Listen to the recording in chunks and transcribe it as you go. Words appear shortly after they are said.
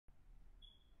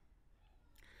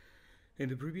In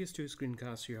the previous two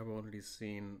screencasts, you have already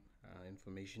seen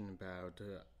information about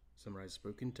Summarise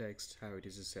spoken text, how it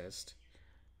is assessed.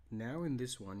 Now in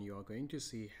this one, you are going to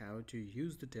see how to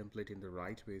use the template in the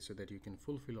right way so that you can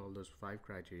fulfill all those 5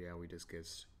 criteria we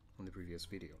discussed in the previous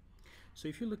video. So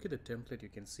if you look at the template, you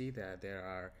can see that there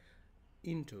are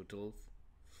in total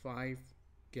 5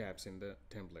 gaps in the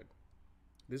template.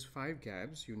 These 5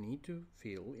 gaps you need to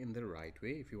fill in the right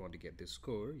way if you want to get the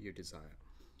score you desire.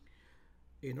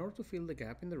 In order to fill the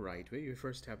gap in the right way, you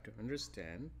first have to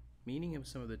understand meaning of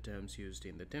some of the terms used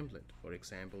in the template. For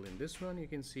example, in this one, you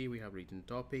can see we have written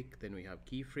topic, then we have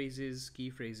key phrases,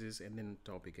 and then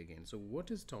topic again. So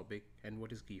what is topic and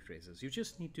what is key phrases? You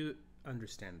just need to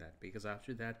understand that, because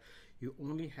after that, you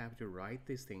only have to write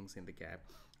these things in the gap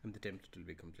and the template will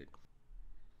be complete.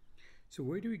 So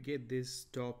where do we get this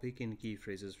topic and key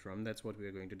phrases from? That's what we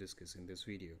are going to discuss in this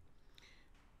video.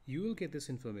 You will get this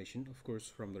information, of course,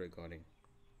 from the recording.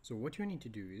 So what you need to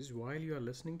do is, while you are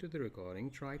listening to the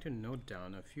recording, try to note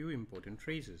down a few important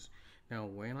phrases. Now,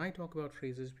 when I talk about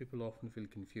phrases, people often feel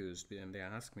confused and they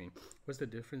ask me, what's the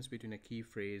difference between a key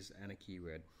phrase and a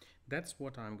keyword? That's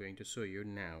what I'm going to show you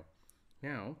now.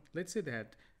 Now, let's say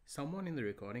that someone in the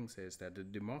recording says that the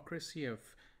democracy of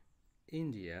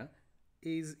India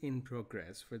is in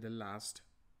progress for the last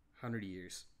 100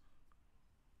 years.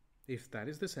 If that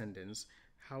is the sentence,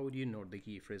 how would you note the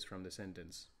key phrase from the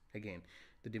sentence? Again,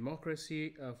 the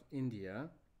democracy of India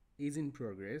is in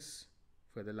progress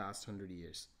for the last 100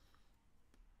 years.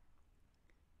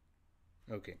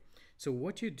 Okay, so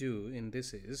what you do in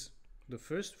this is, the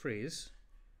first phrase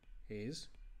is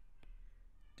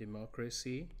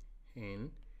democracy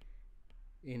in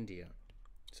India.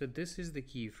 So this is the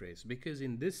key phrase, because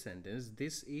in this sentence,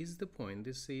 this is the point,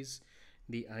 this is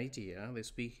the idea the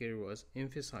speaker was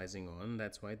emphasizing on.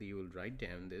 That's why you will write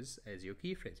down this as your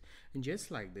key phrase. And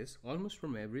just like this, almost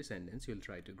from every sentence, you'll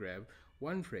try to grab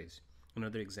one phrase.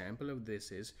 Another example of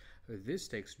this is, this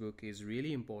textbook is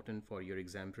really important for your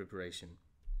exam preparation.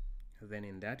 Then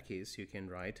in that case, you can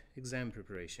write exam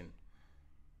preparation.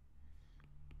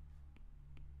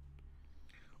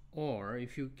 Or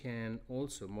if you can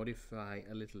also modify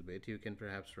a little bit, you can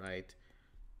perhaps write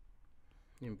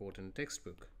important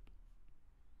textbook.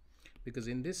 Because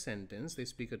in this sentence, the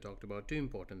speaker talked about 2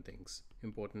 important things: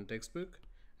 important textbook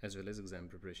as well as exam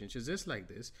preparation. So just like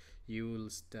this, you will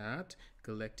start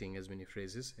collecting as many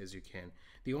phrases as you can.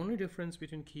 The only difference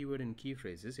between keyword and key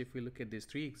phrases, if we look at these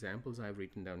 3 examples I've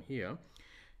written down here,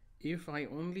 if I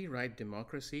only write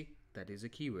democracy, that is a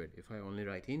keyword. If I only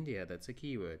write India, that's a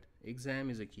keyword. Exam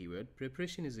is a keyword,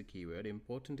 preparation is a keyword,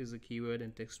 important is a keyword,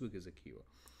 and textbook is a keyword.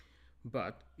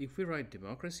 But if we write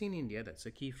democracy in India, that's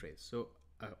a key phrase. So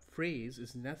a phrase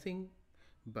is nothing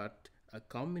but a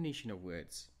combination of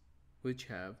words which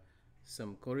have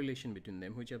some correlation between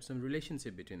them, which have some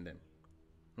relationship between them,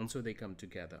 and so they come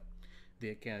together.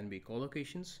 They can be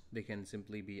collocations, they can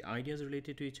simply be ideas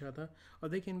related to each other, or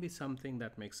they can be something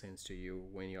that makes sense to you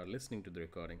when you're listening to the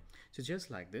recording. So just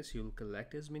like this, you'll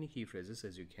collect as many key phrases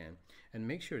as you can, and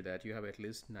make sure that you have at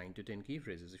least 9 to 10 key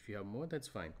phrases. If you have more, that's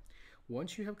fine.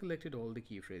 Once you have collected all the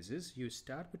key phrases, you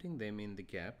start putting them in the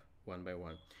gap one by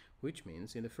one, which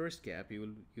means in the first gap you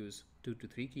will use 2 to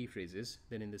 3 key phrases,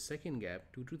 then in the second gap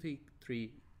 2 to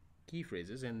 3 key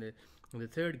phrases, and in the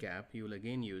third gap you will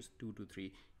again use 2 to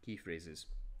 3 key phrases.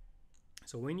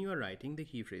 So when you are writing the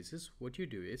key phrases, what you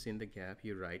do is, in the gap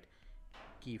you write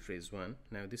key phrase 1.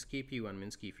 Now this KP1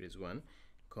 means key phrase 1,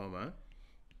 comma,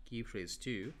 key phrase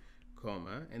 2,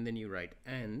 comma, and then you write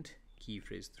and key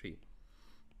phrase 3.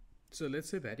 So let's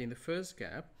say that in the first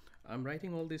gap, I'm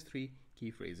writing all these 3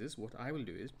 key phrases. What I will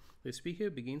do is, the speaker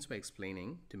begins by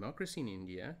explaining democracy in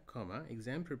India, comma,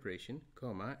 exam preparation,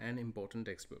 comma, and important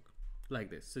textbook. Like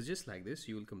this. So just like this,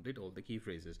 you will complete all the key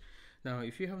phrases. Now,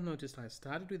 if you have noticed, I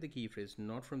started with the key phrase,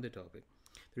 not from the topic.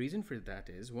 The reason for that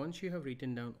is, once you have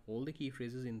written down all the key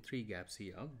phrases in 3 gaps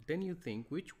here, then you think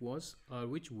which were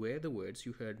the words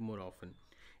you heard more often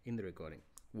in the recording.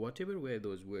 Whatever were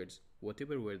those words,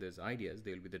 whatever were those ideas,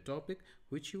 they will be the topic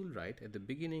which you will write at the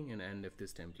beginning and end of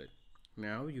this template.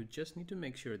 Now you just need to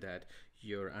make sure that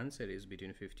your answer is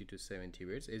between 50 to 70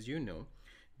 words. As you know,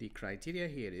 the criteria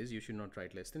here is, you should not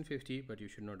write less than 50, but you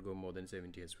should not go more than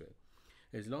 70 as well.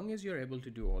 As long as you're able to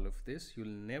do all of this, you'll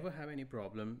never have any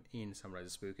problem in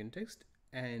Summarise spoken text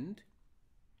and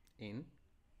in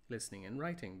listening and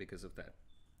writing because of that.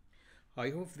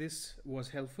 I hope this was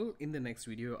helpful. In the next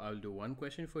video, I'll do one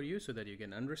question for you so that you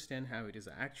can understand how it is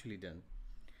actually done.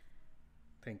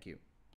 Thank you.